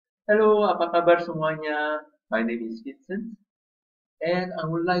Halo, apa kabar semuanya? My name is Vincent, and I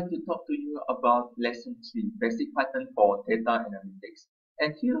would like to talk to you about Lesson 3, Basic Python for Data Analytics.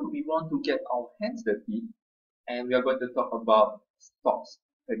 And here we want to get our hands dirty, and we are going to talk about stocks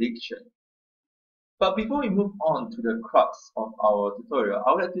prediction. But before we move on to the crux of our tutorial,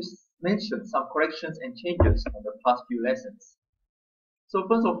 I would like to mention some corrections and changes from the past few lessons. So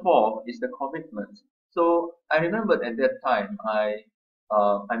first of all is the commitment. So I remembered at that time I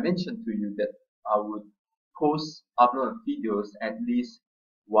mentioned to you that I would upload videos at least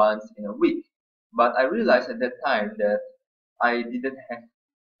once in a week. But I realized at that time that I didn't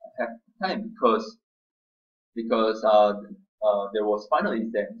have time because there was final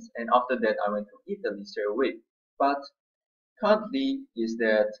exams, and after that I went to Italy straight away. But currently is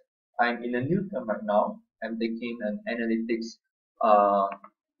that I'm in a new term right now. I'm taking an analytics uh,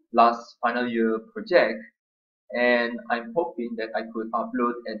 last final year project, and I'm hoping that I could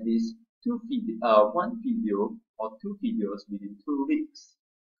upload at least one video or two videos within 2 weeks.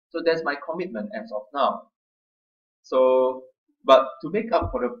 So that's my commitment as of now. So, but to make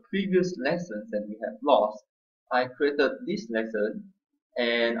up for the previous lessons that we have lost, I created this lesson,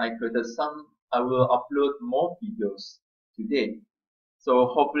 and I will upload more videos today. So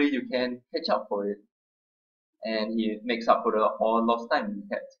hopefully you can catch up for it, and it makes up for the all lost time we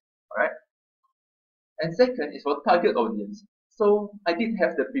had. Alright? And second is for target audience. So I did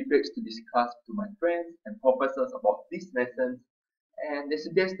have the privilege to discuss to my friends and professors about these lessons, and they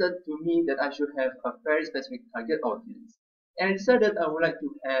suggested to me that I should have a very specific target audience. And I decided I would like to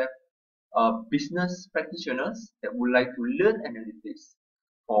have business practitioners that would like to learn analytics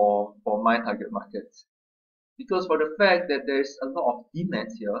for my target markets. Because for the fact that there's a lot of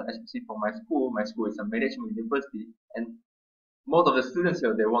demands here, especially for my school is a management university, and most of the students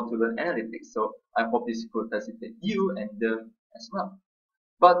here, they want to learn analytics. So I hope this could facilitate you and them as well.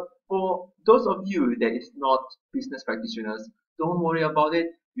 But for those of you that is not business practitioners, don't worry about it.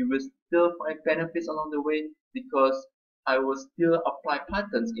 You will still find benefits along the way, because I will still apply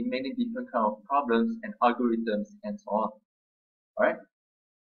patterns in many different kind of problems and algorithms and so on. Alright?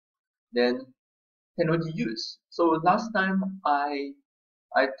 Then technology use. So last time I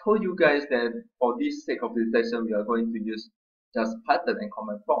told you guys that for this sake of this lesson we are going to use just Python and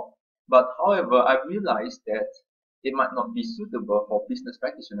command prompt. But however, I realized that it might not be suitable for business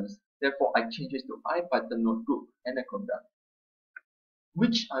practitioners. Therefore, I changed it to IPython notebook and Anaconda,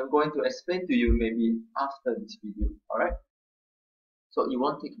 which I'm going to explain to you maybe after this video. Alright? So it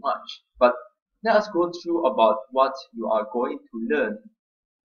won't take much. But let us go through about what you are going to learn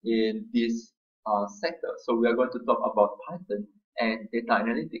in this sector. So we are going to talk about Python and data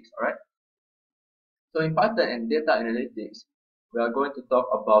analytics. Alright? So in Python and data analytics, we are going to talk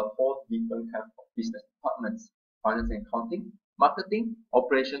about 4 different kinds of business departments: finance and accounting, marketing,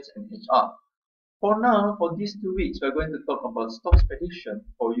 operations, and HR. For now, for these 2 weeks, we are going to talk about stocks prediction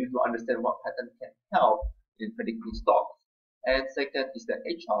for you to understand what Python can help in predicting stocks. And second is the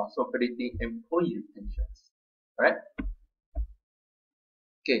HR, so predicting employee retentions. Alright?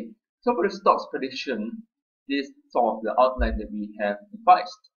 Okay, so for the stocks prediction, this is sort of the outline that we have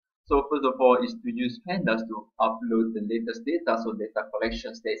devised. So first of all is to use pandas to upload the latest data, so data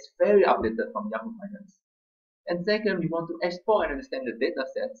collection stays very updated from Yahoo Finance. And second, we want to explore and understand the data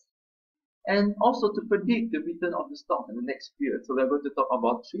sets, and also to predict the return of the stock in the next period. So we're going to talk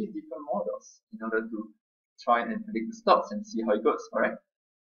about 3 different models in order to try and predict the stocks and see how it goes. Alright.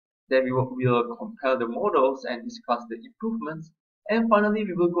 Then we'll compare the models and discuss the improvements, and finally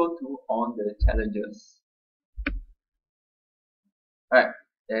we will go on the challenges. Alright.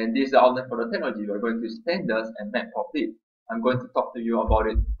 And this is the outline for the technology. We are going to use pandas and matplotlib. I'm going to talk to you about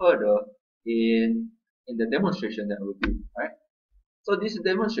it further in the demonstration that will do. Right? So this is a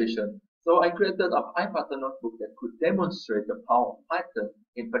demonstration. So I created a IPython notebook that could demonstrate the power of Python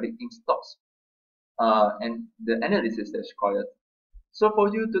in predicting stocks and the analysis that's required. So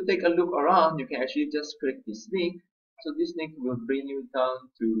for you to take a look around, you can actually just click this link. So this link will bring you down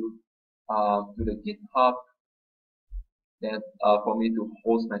to the GitHub. Then for me to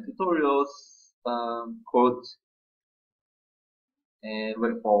host my tutorials, code, and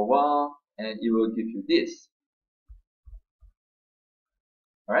wait for a while, and it will give you this.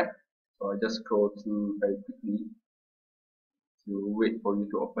 Alright, so I just scroll through very quickly to wait for you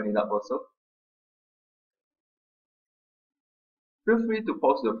to open it up also. Feel free to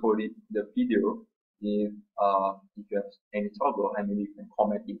pause the video if you have any trouble, and maybe you can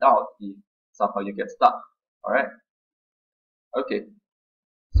comment it out if somehow you get stuck. Alright. Okay,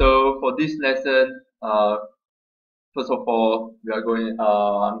 so for this lesson, first of all,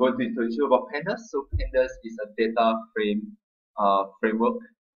 I'm going to introduce you about pandas. So pandas is a data frame framework.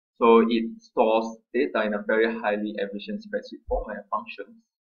 So it stores data in a very highly efficient spreadsheet format and functions.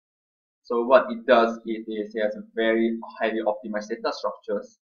 So what it does, it has a very highly optimized data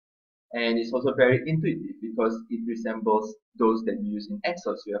structures, and it's also very intuitive because it resembles those that you use in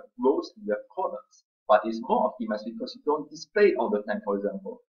Excel. So you have rows and you have columns, but it's more optimized because you don't display it all the time, for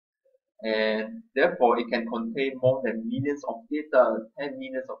example. And therefore, it can contain more than millions of data, 10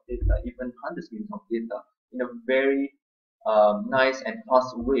 millions of data, even hundreds of millions of data in a very nice and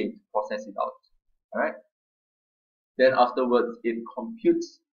fast way to process it out. Alright. Then afterwards, it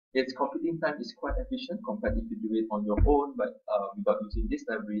computes. Its computing time is quite efficient compared if you do it on your own, but without using this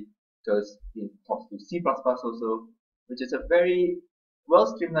library, because it talks to C++ also, which is a very well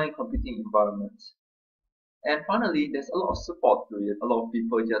streamlined computing environment. And finally, there's a lot of support to it. A lot of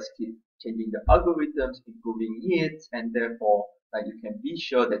people just keep changing the algorithms, improving it, and therefore, like, you can be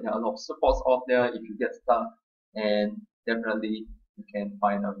sure that there are a lot of supports out there if you get stuck, and definitely you can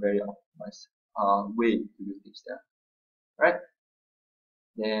find a very optimized way to do things there. Right?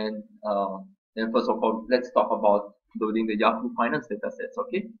 Then first of all, let's talk about loading the Yahoo Finance datasets.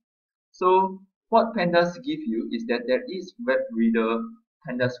 Okay. So what pandas give you is that there is web reader,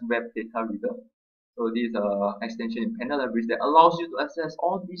 pandas web data reader. So this is an extension in Panda libraries that allows you to access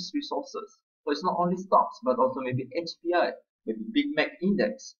all these resources. So it's not only stocks, but also maybe HPI, maybe Big Mac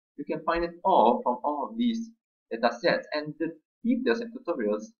Index. You can find it all from all of these data sets. And the details and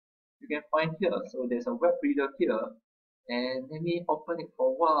tutorials you can find here. So there's a web reader here. And let me open it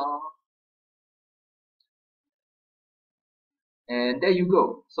for a while. And there you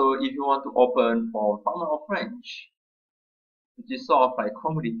go. So if you want to open for Farmer or French, which is sort of like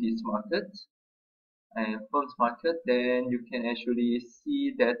commodities market, and firms market, then you can actually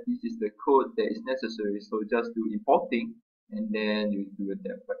see that this is the code that is necessary. So just do importing, and then you do a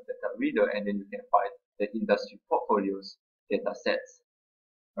data reader, and then you can find the industry portfolios data sets.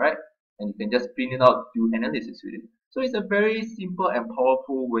 Right? And you can just print it out, do analysis with it. So it's a very simple and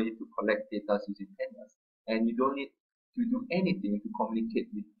powerful way to collect data using pandas, and you don't need to do anything to communicate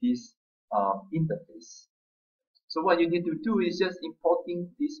with this interface. So what you need to do is just importing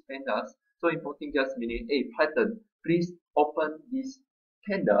these pandas. So importing just meaning, hey Python, please open these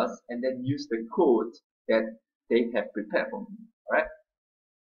pandas and then use the code that they have prepared for me. Alright?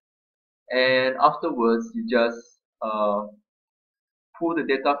 And afterwards, you just pull the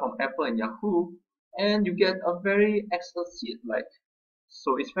data from Apple and Yahoo, and you get a very Excel sheet-like.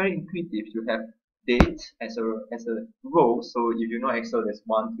 So it's very intuitive. You have date as a row. So if you know Excel, there's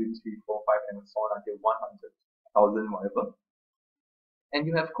 1, 2, 3, 4, 5, and so on until 100,000, whatever. And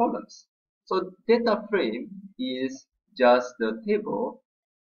you have columns. So data frame is just the table.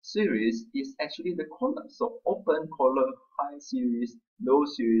 Series is actually the column. So open column, high series, low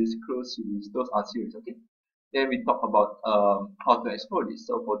series, close series. Those are series. Okay. Then we talk about how to explore this.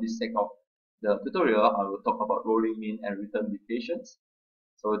 So for this sake of the tutorial, I will talk about rolling mean and return locations.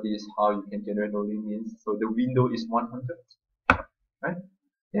 So this is how you can generate rolling means. So the window is 100, right?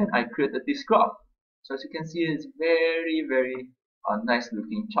 Then I created this graph. So as you can see, it's very, very nice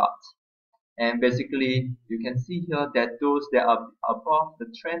looking chart. And basically, you can see here that those that are above the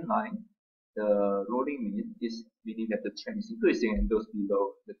trend line, the rolling mean is meaning that the trend is increasing, and those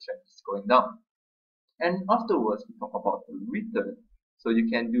below the trend is going down. And afterwards, we talk about the return. So you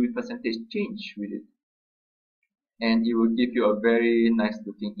can do percentage change with it, and it will give you a very nice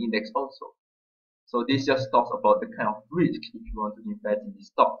looking index also. So this just talks about the kind of risk if you want to invest in these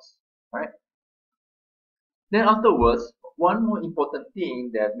stocks, right? Then afterwards, one more important thing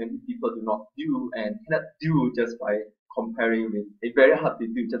that many people do not do and cannot do just by comparing with, it's very hard to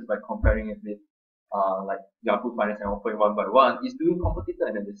do just by comparing it with like Yahoo Finance and opening one by one, is doing competitor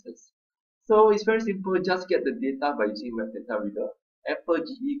analysis. So it's very simple, just get the data by using web data reader. Apple,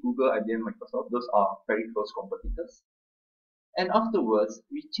 GE, Google, IBM, Microsoft, those are very close competitors. And afterwards,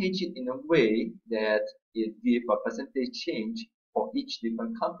 we change it in a way that it gives a percentage change for each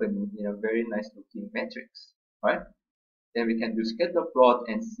different company in a very nice looking matrix, right? Then we can do scatter plot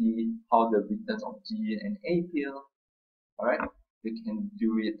and see how the returns of GE and appear, alright? We can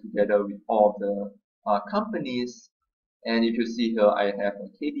do it together with all the companies. And if you see here, I have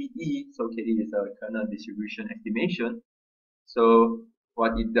a KDE. So KDE is a kernel distribution estimation. So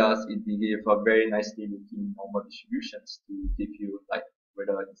what it does is it gives a very nicely looking normal distributions to give you like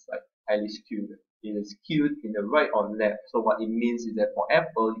whether it's like highly skewed. It is skewed in the right or left. So what it means is that for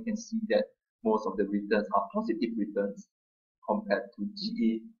Apple, you can see that most of the returns are positive returns compared to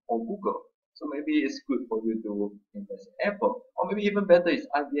GE or Google. So maybe it's good for you to invest in Apple, or maybe even better is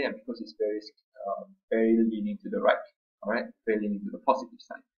IBM because it's very leaning to the right. All right, very leaning to the positive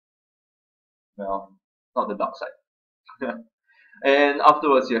side. Well, not the dark side. And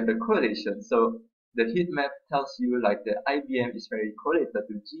afterwards you have the correlation. So the heat map tells you like the IBM is very correlated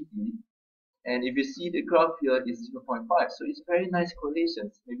to GE, and if you see the graph here is 0.5, so it's very nice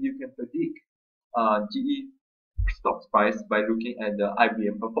correlations. Maybe you can predict GE stock price by looking at the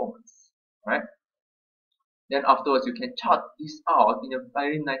IBM performance, right? Then afterwards you can chart this out in a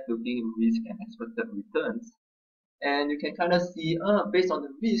very nice looking risk and expected returns, and you can kind of see based on the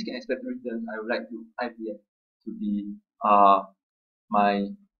risk and expected returns, I would like to IBM to be my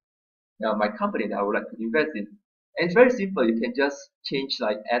my company that I would like to invest in. And it's very simple. You can just change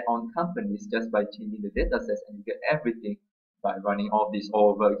like add-on companies just by changing the data sets, and you get everything by running all of this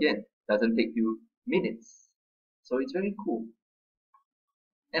all over again. Doesn't take you minutes. So it's very cool.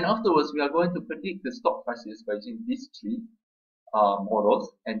 And afterwards, we are going to predict the stock prices by using these three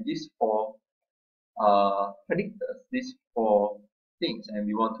models and these four predictors, these four things, and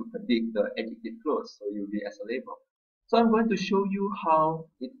we want to predict the adjective clause, so you'll be as a label. So I'm going to show you how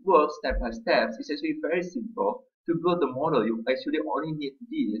it works step by step. It's actually very simple. To build the model, you actually only need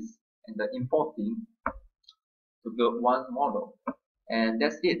this and the importing to build one model. And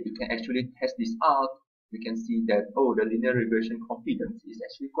that's it. You can actually test this out. You can see that, oh, the linear regression confidence is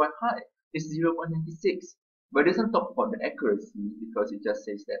actually quite high. It's 0.96. But it doesn't talk about the accuracy because it just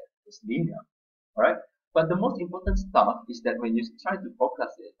says that it's linear. Alright? But the most important stuff is that when you try to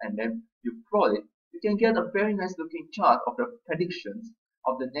forecast it and then you plot it, you can get a very nice looking chart of the predictions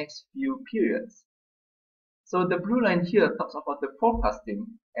of the next few periods. So the blue line here talks about the forecasting,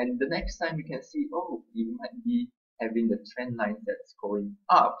 and the next time you can see, oh, it might be having the trend line that's going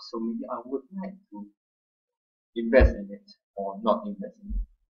up, so maybe I would like to invest in it or not invest in it.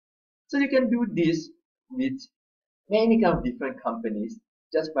 So you can do this with many kind of different companies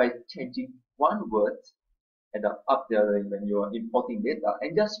just by changing one word at the up there when you are importing data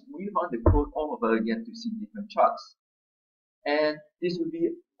and just rerun the code all over again to see different charts. And this will be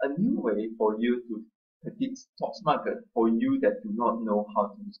a new way for you to predict stocks market for you that do not know how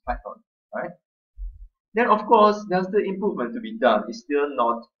to use Python, right? Then of course there's the improvement to be done. It's still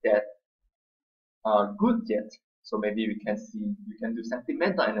not that good yet. So maybe we can do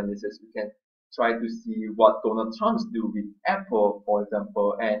sentimental analysis. We can try to see what Donald Trump do with Apple, for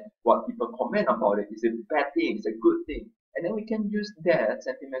example, and what people comment about it. Is it a bad thing? Is it a good thing? And then we can use that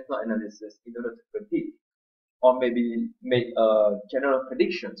sentimental analysis in order to predict, or maybe make general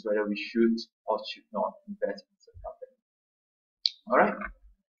predictions whether we should or should not invest in certain company. Alright,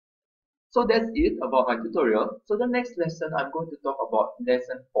 so that's it about my tutorial. So the next lesson, I'm going to talk about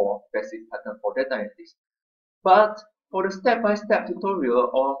lesson 4, basic pattern for data analytics. But for the step-by-step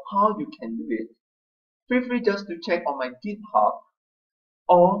tutorial on how you can do it, feel free just to check on my GitHub,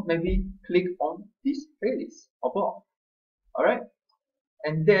 or maybe click on this playlist above. Alright,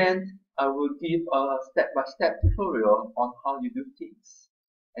 and then I will give a step-by-step tutorial on how you do things.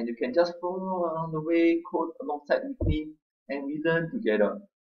 And you can just follow along the way, code alongside with me, and we learn together.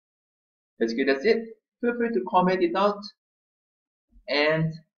 Basically, that's it. Feel free to comment it out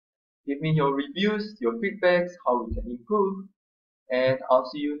and give me your reviews, your feedbacks, how we can improve, and I'll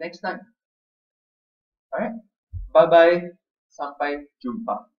see you next time. Alright, bye bye, sampai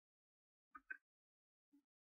jumpa.